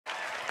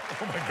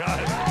Oh my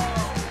God.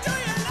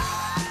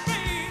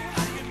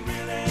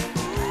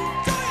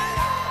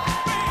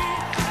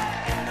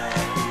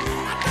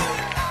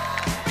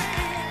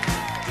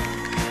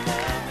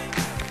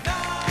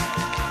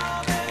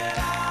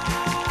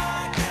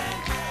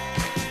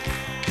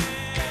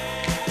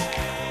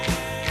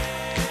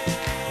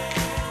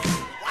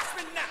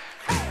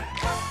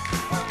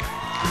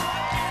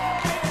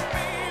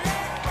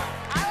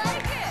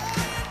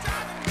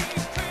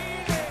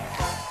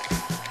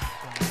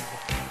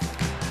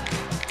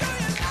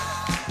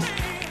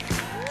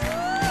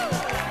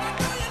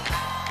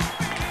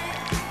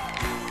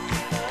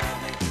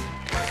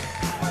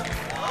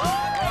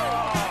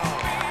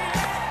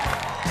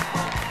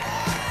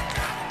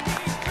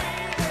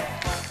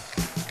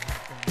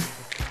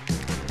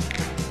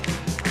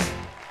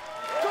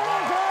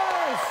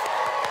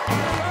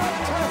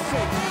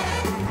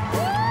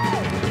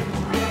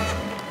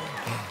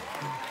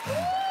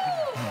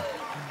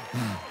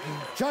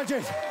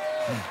 Judges,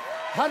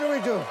 how do we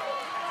do?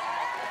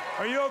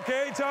 Are you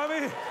okay,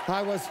 Tommy?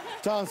 I was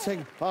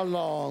dancing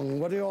along.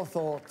 What are your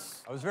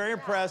thoughts? I was very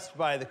impressed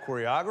by the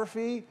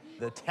choreography,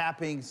 the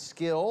tapping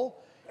skill,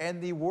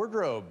 and the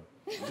wardrobe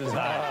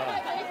design.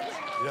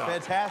 Yeah.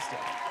 Fantastic.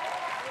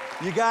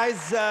 You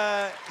guys,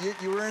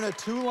 you were in a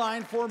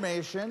two-line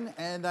formation,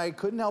 and I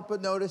couldn't help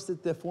but notice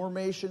that the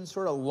formation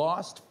sort of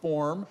lost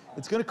form.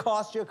 It's going to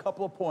cost you a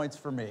couple of points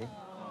for me.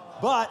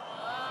 But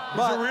He's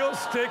a real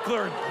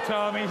stickler,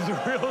 Tommy. He's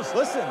a real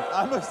stickler. Listen,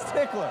 I'm a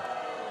stickler.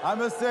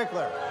 I'm a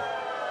stickler.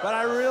 But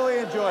I really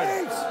enjoyed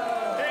it.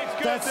 Eight's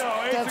good, That's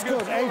though. Eight's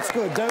good. Eight's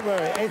good. Don't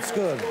worry. Eight's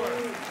good.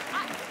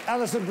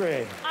 Alison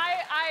Brie.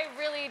 I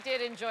really did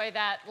enjoy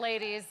that,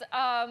 ladies. Is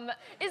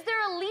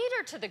there a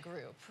leader to the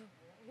group?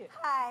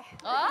 Hi.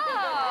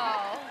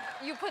 Oh,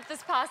 you put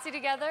this posse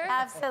together?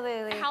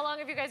 Absolutely. How long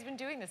have you guys been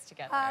doing this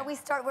together?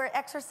 We're an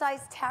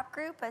exercise tap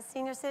group, a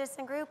senior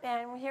citizen group,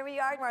 and here we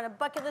are. We're on a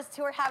bucket list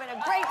tour, having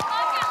a great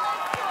time.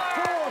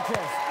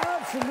 Gorgeous.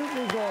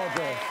 Absolutely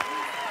gorgeous.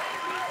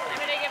 I'm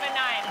gonna give a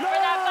 9 for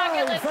that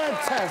bucket list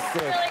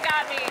fantastic. tour. Really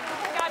got me.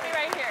 Got me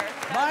right here.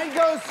 Mine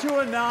goes to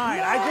a 9.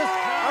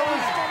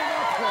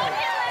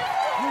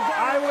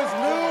 I was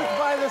moved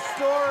by the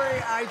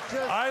story.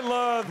 I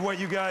loved what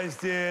you guys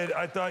did.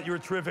 I thought you were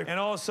terrific. And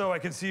also, I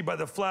can see by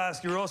the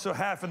flask, you're also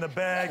half in the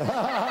bag. You're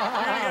gonna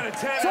get a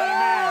 10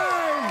 out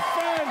of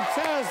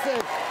me.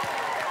 Fantastic.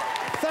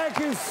 Thank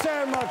you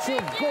so much.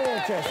 You're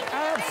gorgeous.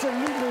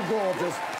 Absolutely gorgeous.